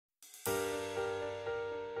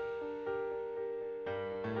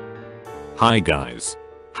Hi guys.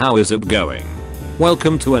 How is it going?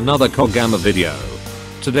 Welcome to another Kogama video.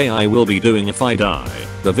 Today I will be doing If I Die,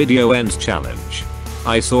 the video ends challenge.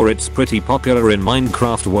 I saw it's pretty popular in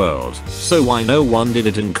Minecraft world, so why no one did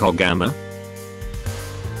it in Kogama?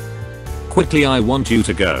 Quickly I want you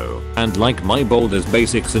to go and like my Boulders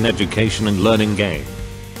Basics in Education and Learning game.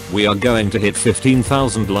 We are going to hit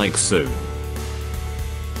 15,000 likes soon.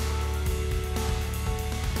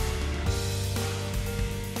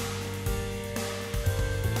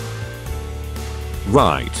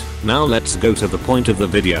 Right, now let's go to the point of the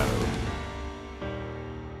video.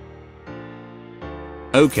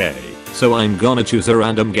 Okay, so I'm gonna choose a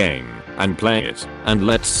random game and play it, and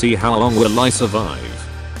let's see how long will I survive.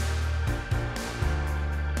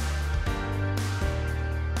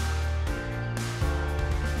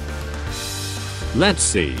 Let's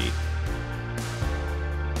see.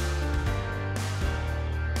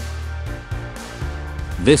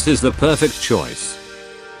 This is the perfect choice.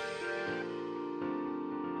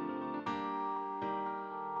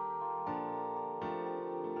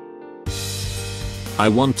 I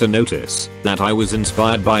want to notice that I was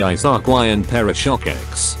inspired by isaacwhy and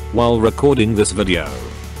ParashockX while recording this video.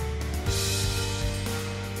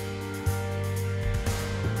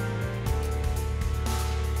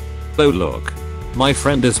 Oh look, my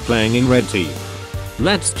friend is playing in red team.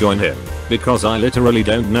 Let's join him, because I literally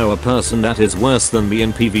don't know a person that is worse than me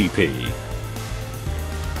in PvP.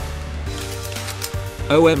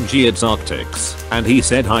 OMG, it's Arctics, and he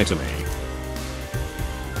said hi to me.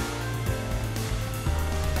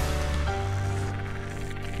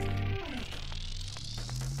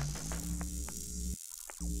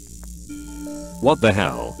 What the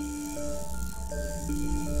hell?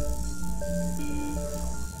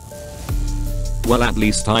 Well, at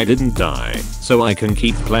least I didn't die, so I can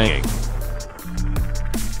keep playing.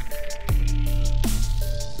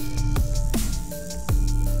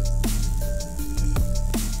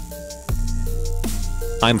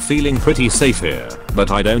 I'm feeling pretty safe here, but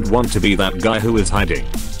I don't want to be that guy who is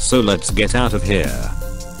hiding, so let's get out of here.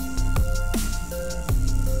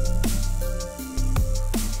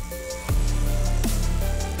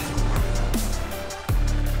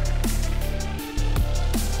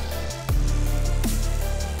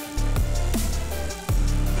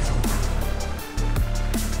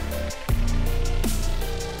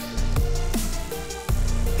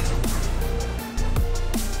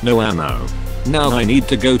 No ammo. Now I need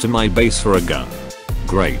to go to my base for a gun.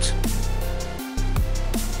 Great.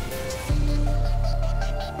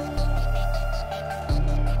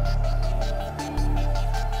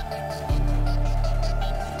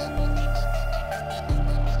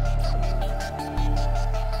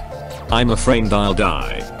 I'm afraid I'll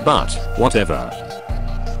die, but whatever.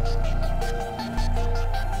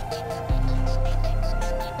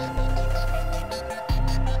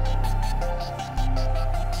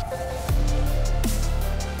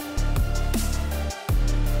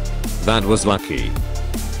 That was lucky.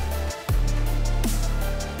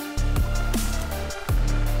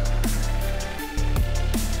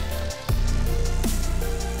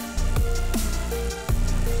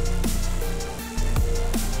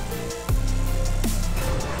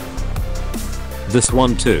 This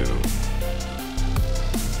one too.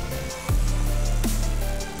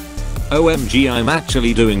 OMG, I'm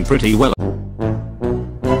actually doing pretty well.